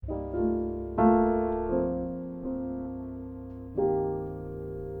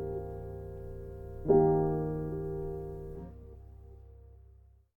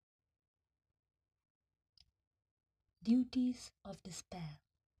Duties of Despair.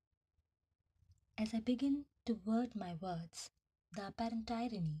 As I begin to word my words, the apparent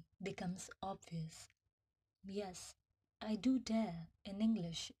irony becomes obvious. Yes, I do dare in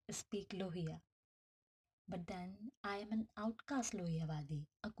English speak Lohia, but then I am an outcast Lohiyawadi,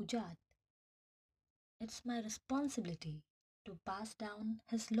 a Kujat. It's my responsibility to pass down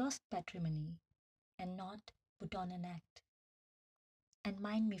his lost patrimony and not put on an act. And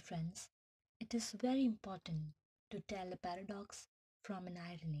mind me, friends, it is very important to tell a paradox from an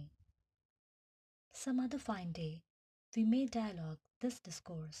irony. Some other fine day, we may dialogue this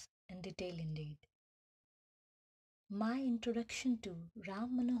discourse in detail indeed. My introduction to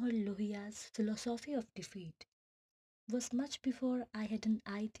Ram Manohar Lohia's philosophy of defeat was much before I had an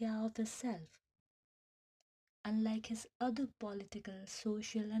idea of his self. Unlike his other political,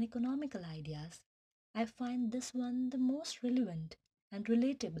 social, and economical ideas, I find this one the most relevant and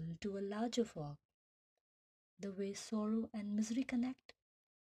relatable to a larger folk. The way sorrow and misery connect,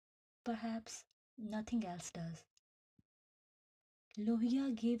 perhaps nothing else does.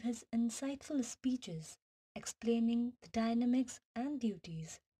 Lohia gave his insightful speeches explaining the dynamics and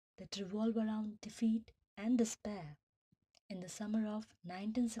duties that revolve around defeat and despair in the summer of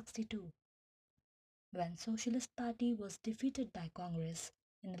 1962, when Socialist Party was defeated by Congress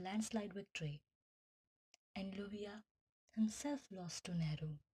in a landslide victory, and Lohia himself lost to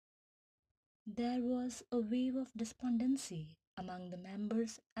Nehru. There was a wave of despondency among the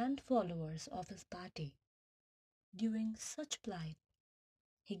members and followers of his party. During such plight,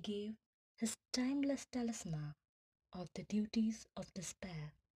 he gave his timeless talisman of the duties of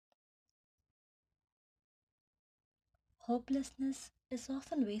despair. Hopelessness is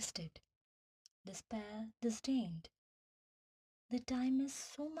often wasted, despair disdained. The time is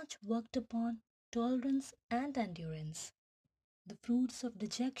so much worked upon tolerance and endurance. The fruits of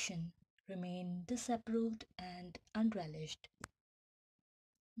dejection remain disapproved and unrelished.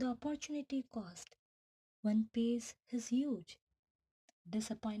 The opportunity cost one pays is huge.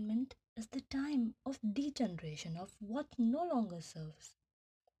 Disappointment is the time of degeneration of what no longer serves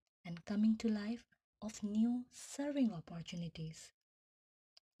and coming to life of new serving opportunities.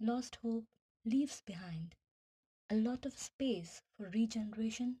 Lost hope leaves behind a lot of space for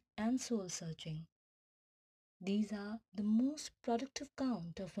regeneration and soul searching. These are the most productive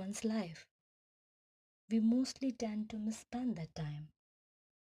count of one's life. We mostly tend to misspend that time.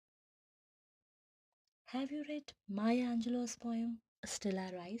 Have you read Maya Angelou's poem Still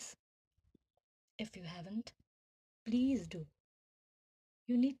I Rise? If you haven't, please do.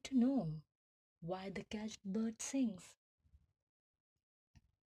 You need to know why the caged bird sings.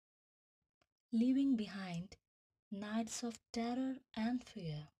 Leaving behind nights of terror and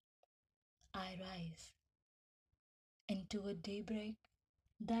fear, I rise into a daybreak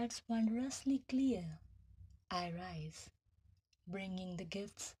that's wondrously clear. I rise, bringing the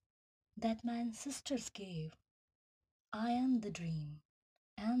gifts that my ancestors gave. I am the dream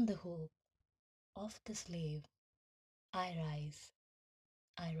and the hope of the slave. I rise,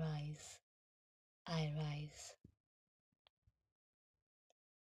 I rise, I rise.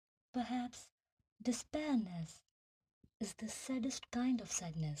 Perhaps despairness is the saddest kind of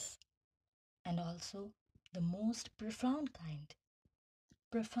sadness, and also the most profound kind.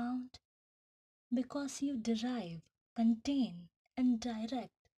 Profound because you derive, contain, and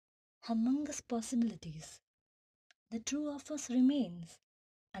direct humongous possibilities. The true of us remains,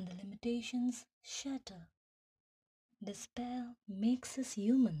 and the limitations shatter. Despair makes us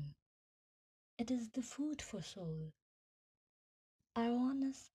human. It is the food for soul. Our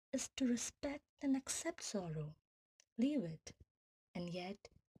honest is to respect and accept sorrow, leave it, and yet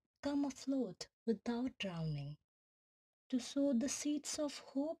come afloat without drowning, to sow the seeds of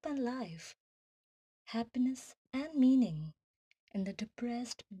hope and life, happiness and meaning in the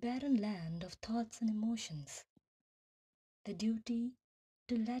depressed, barren land of thoughts and emotions. The duty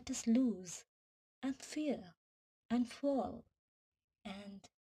to let us loose and fear and fall and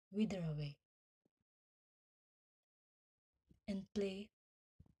wither away. In play,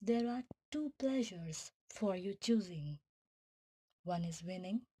 there are two pleasures for you choosing. One is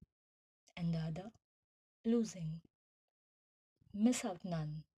winning and the other losing. Miss out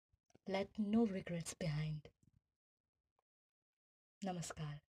none. Let no regrets behind.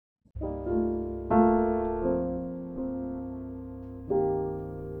 Namaskar.